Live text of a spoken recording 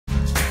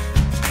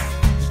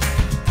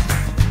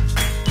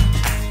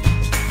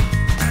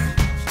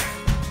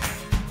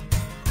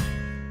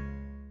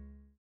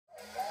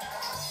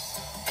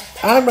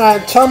I'm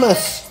Ryan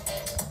Thomas.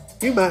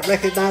 You might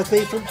recognise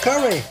me from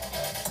Curry.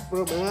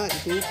 Well,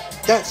 right, you do.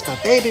 That's my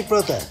baby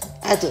brother,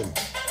 Adam.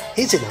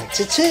 He's an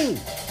actor too.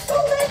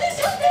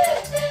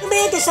 Who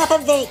made this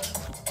happen, Vic?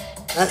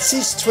 That's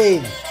his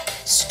twin,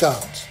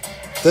 Scott,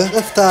 the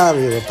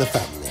Lothario of the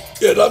family.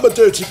 Yeah, I'm a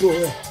dirty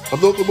boy. I'm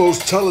not the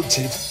most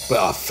talented, but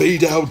I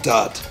feed our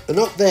dad. And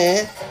up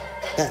there,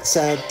 that's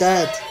our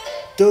dad,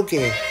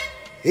 Dougie.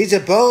 He's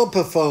a born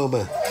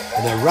performer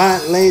and a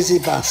right lazy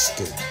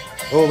bastard.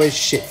 Always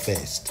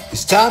shit-faced.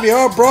 It's time you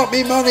all brought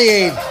me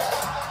money in.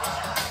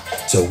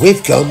 So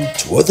we've gone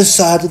to other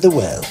side of the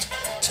world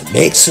to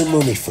make some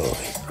money for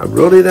it. I'm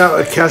running out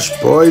of cash,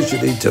 boys.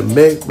 You need to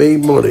make me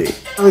money.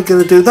 How are we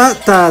going to do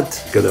that, Dad?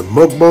 Gonna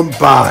mug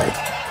Mumbai.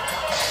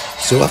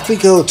 So if we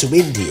go to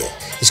India,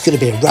 it's going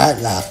to be a right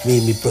laugh, me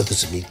and my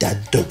brothers and my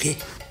dad,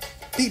 Dougie.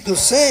 People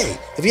say,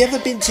 have you ever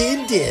been to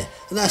India?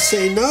 And I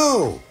say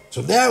no.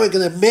 So now we're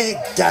going to make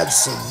Dad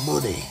some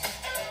money.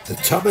 The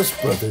Thomas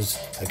brothers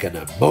are going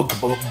to mug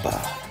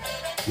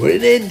Mumbai. We're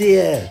in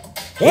India.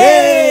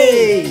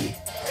 Yay!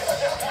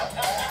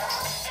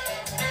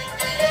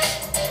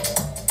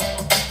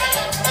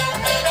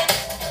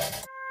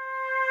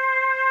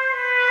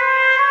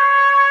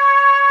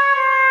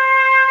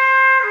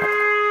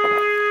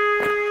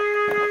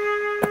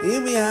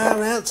 Here we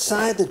are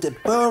outside the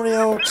Debori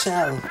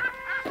Hotel.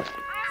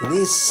 And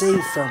here's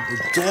seafront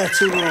with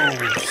dirty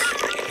walls.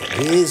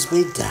 And here's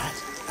me dad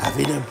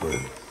having a brew.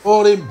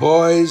 Morning,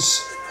 boys.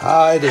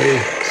 Heidi,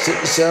 sit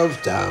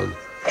yourselves down.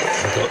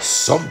 I've got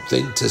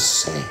something to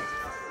say.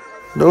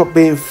 Not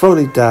being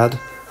funny, Dad,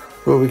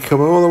 but we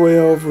come all the way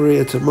over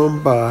here to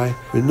Mumbai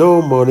with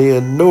no money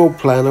and no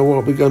plan of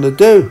what we're going to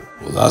do.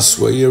 Well, that's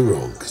where you're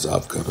wrong, because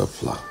I've got a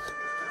plan.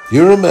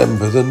 You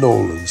remember the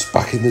Nolans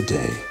back in the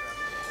day?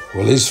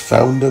 Well, his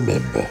founder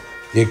member,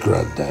 your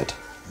granddad,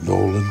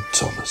 Nolan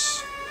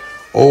Thomas,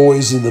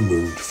 always in the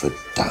mood for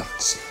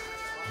dancing.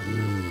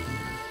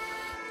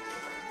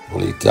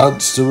 Well, he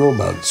danced a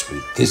romance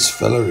with this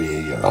fella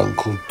here, your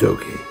Uncle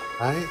Dougie.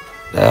 Right?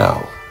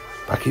 Now,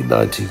 back in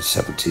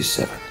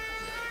 1977,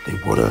 they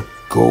won a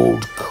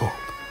gold cup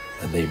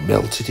and they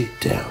melted it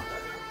down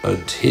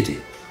and hid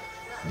it.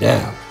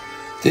 Now,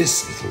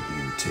 this little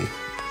beauty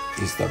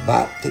is the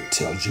map that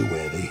tells you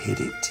where they hid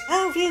it.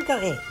 How have you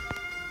got it?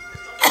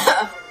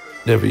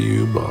 Never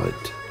you mind.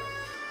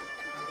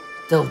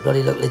 Don't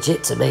bloody look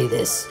legit to me,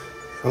 this.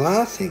 Well,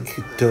 I think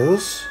it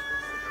does.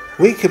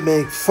 We could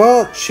make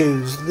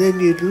fortunes and then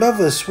you'd love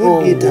us,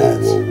 wouldn't you,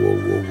 Dad?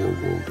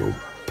 Whoa, don't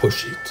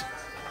push it.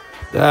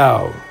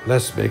 Now,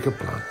 let's make a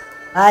plan.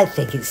 I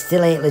think it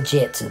still ain't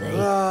legit to me.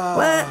 Oh.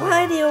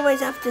 Why do you always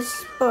have to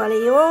spoil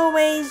it? You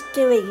always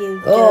do it,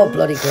 you Oh, don't.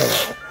 bloody grow.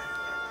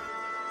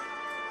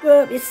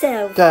 Grow up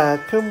yourself.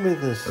 Dad, come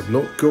with us. I'm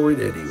not going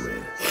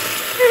anywhere.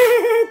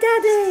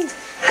 Daddy!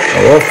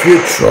 Now off you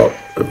trot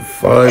and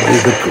find me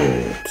the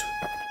gold.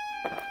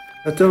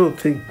 I don't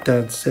think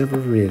Dad's ever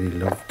really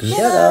loved us.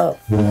 Shut up.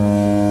 We're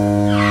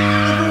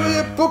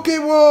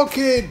boogie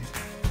walking.